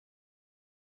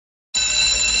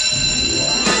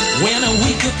When I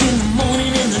wake up in the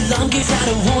morning and the alarm gives out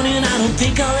a warning, I don't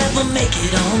think I'll ever make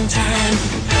it on time.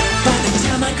 By the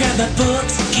time I grab my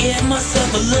books, give myself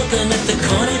a look, I'm at the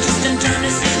corner just in time to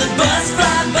see the bus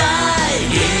fly by.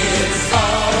 It's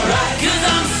alright, cause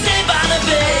I'm saved by the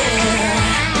bell.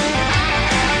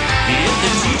 If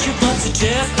the teacher pops a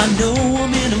test, I know I'm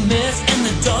in a mess, and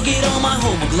the dog ate all my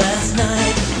homework last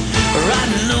night.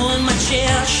 Riding low in my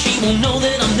chair, she won't know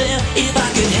that I'm there. If I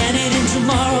could hand it in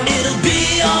tomorrow, it'll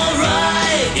be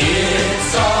alright.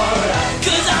 It's alright,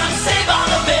 cause I'm saved by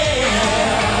the bell.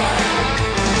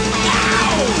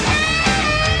 Ow!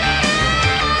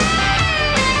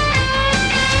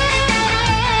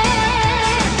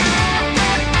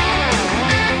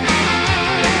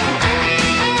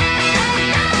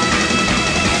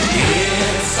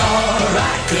 It's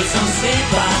alright, cause I'm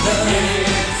saved by the bell.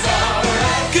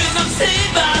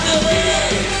 Saved by the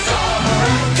bell. It's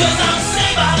alright, cause I'm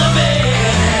saved by the bell.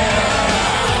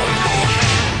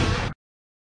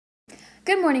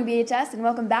 Good morning, BHS, and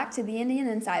welcome back to the Indian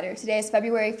Insider. Today is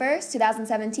February 1st,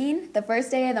 2017, the first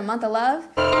day of the month of love.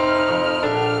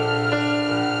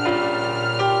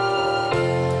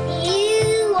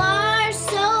 You are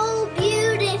so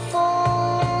beautiful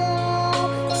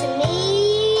to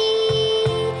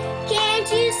me.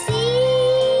 Can't you see?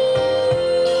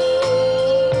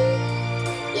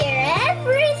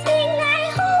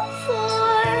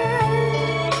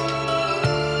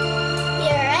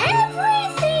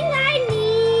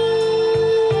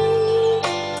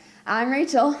 I'm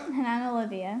Rachel. And I'm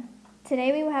Olivia.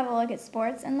 Today we will have a look at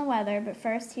sports and the weather, but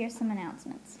first here's some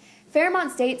announcements.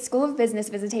 Fairmont State School of Business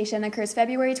visitation occurs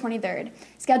February 23rd.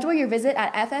 Schedule your visit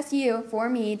at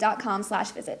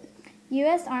fsu4me.com/visit.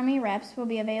 U.S. Army reps will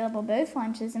be available both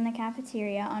lunches in the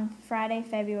cafeteria on Friday,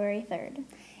 February 3rd.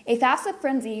 A FAFSA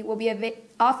frenzy will be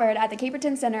offered at the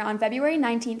Caperton Center on February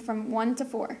 19th from 1 to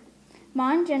 4.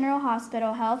 Mon General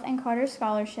Hospital Health and Carter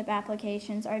Scholarship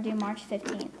applications are due March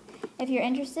 15th. If you're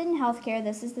interested in healthcare,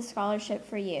 this is the scholarship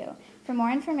for you. For more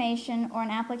information or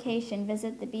an application,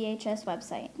 visit the BHS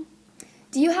website.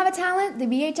 Do you have a talent? The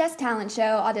BHS Talent Show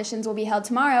auditions will be held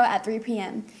tomorrow at 3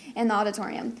 p.m. in the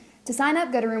auditorium. To sign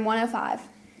up, go to room 105.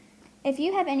 If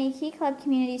you have any Key Club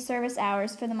community service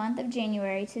hours for the month of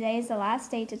January, today is the last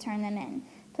date to turn them in.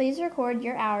 Please record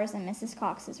your hours in Mrs.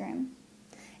 Cox's room.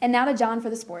 And now to John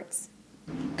for the sports.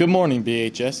 Good morning,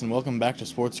 BHS, and welcome back to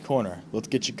Sports Corner. Let's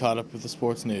get you caught up with the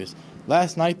sports news.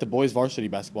 Last night, the boys varsity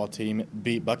basketball team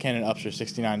beat Buckhannon Upshur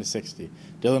 69-60.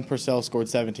 Dylan Purcell scored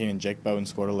 17 and Jake Bowen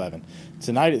scored 11.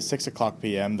 Tonight at 6 o'clock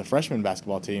p.m., the freshman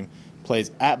basketball team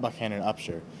plays at Buckhannon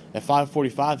Upshur. At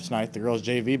 5:45 tonight, the girls'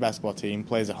 JV basketball team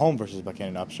plays at home versus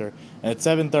Buckhannon Upshur. And at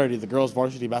 7:30, the girls'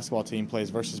 varsity basketball team plays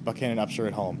versus Buckhannon Upshur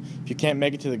at home. If you can't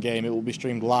make it to the game, it will be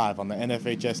streamed live on the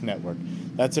NFHS network.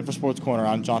 That's it for Sports Corner.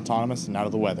 I'm John Thomas, and now to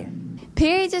the weather.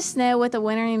 Periods of snow with a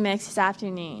wintry mix this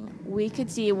afternoon. We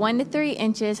could see 1 to 3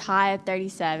 inches, high of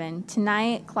 37.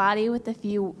 Tonight, cloudy with a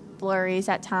few flurries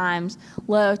at times,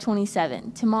 low of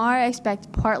 27. Tomorrow,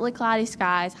 expect partly cloudy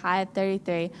skies, high of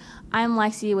 33. I'm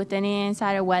Lexi with Indian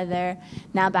Insider Weather.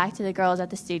 Now back to the girls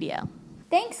at the studio.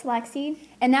 Thanks, Lexi.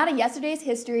 And now to yesterday's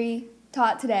history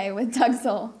taught today with Doug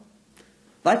Soul.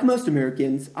 Like most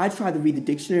Americans, I try to read the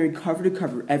dictionary cover to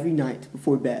cover every night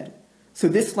before bed. So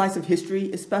this slice of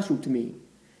history is special to me.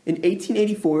 In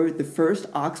 1884, the first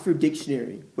Oxford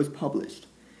Dictionary was published.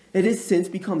 It has since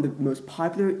become the most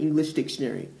popular English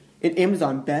dictionary, an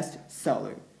Amazon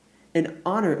bestseller. In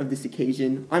honor of this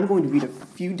occasion, I'm going to read a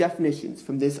few definitions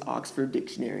from this Oxford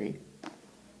Dictionary.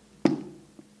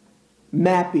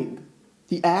 Mapping,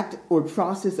 the act or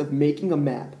process of making a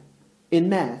map. In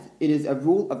math, it is a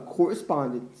rule of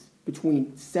correspondence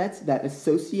between sets that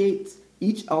associates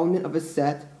each element of a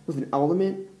set with an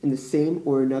element in the same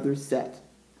or another set.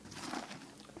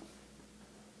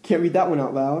 Can't read that one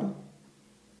out loud.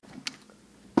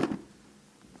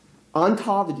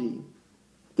 Ontology,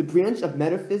 the branch of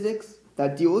metaphysics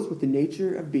that deals with the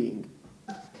nature of being.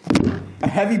 A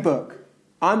heavy book.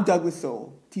 I'm Douglas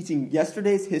Soul, teaching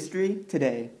yesterday's history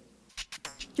today.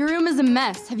 Your room is a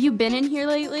mess. Have you been in here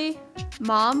lately?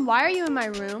 Mom, why are you in my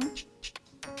room?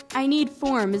 I need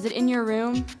form. Is it in your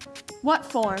room? What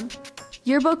form?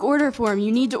 Yearbook order form.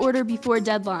 You need to order before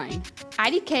deadline.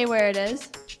 IDK where it is.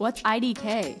 What's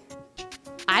IDK?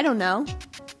 I don't know.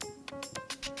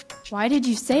 Why did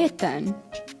you say it then?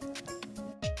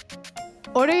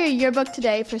 Order your yearbook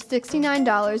today for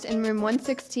 $69 in room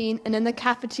 116 and in the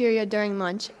cafeteria during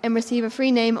lunch, and receive a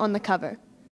free name on the cover.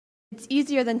 It's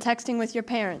easier than texting with your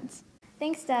parents.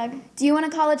 Thanks, Doug. Do you want a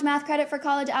college math credit for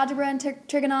college algebra and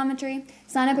trigonometry?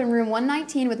 Sign up in room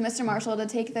 119 with Mr. Marshall to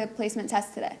take the placement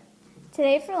test today.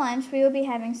 Today for lunch, we will be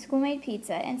having school-made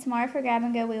pizza, and tomorrow for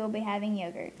grab-and-go, we will be having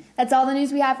yogurt. That's all the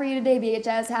news we have for you today,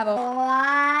 BHS. Have a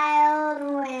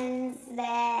Wild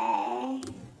Wednesday.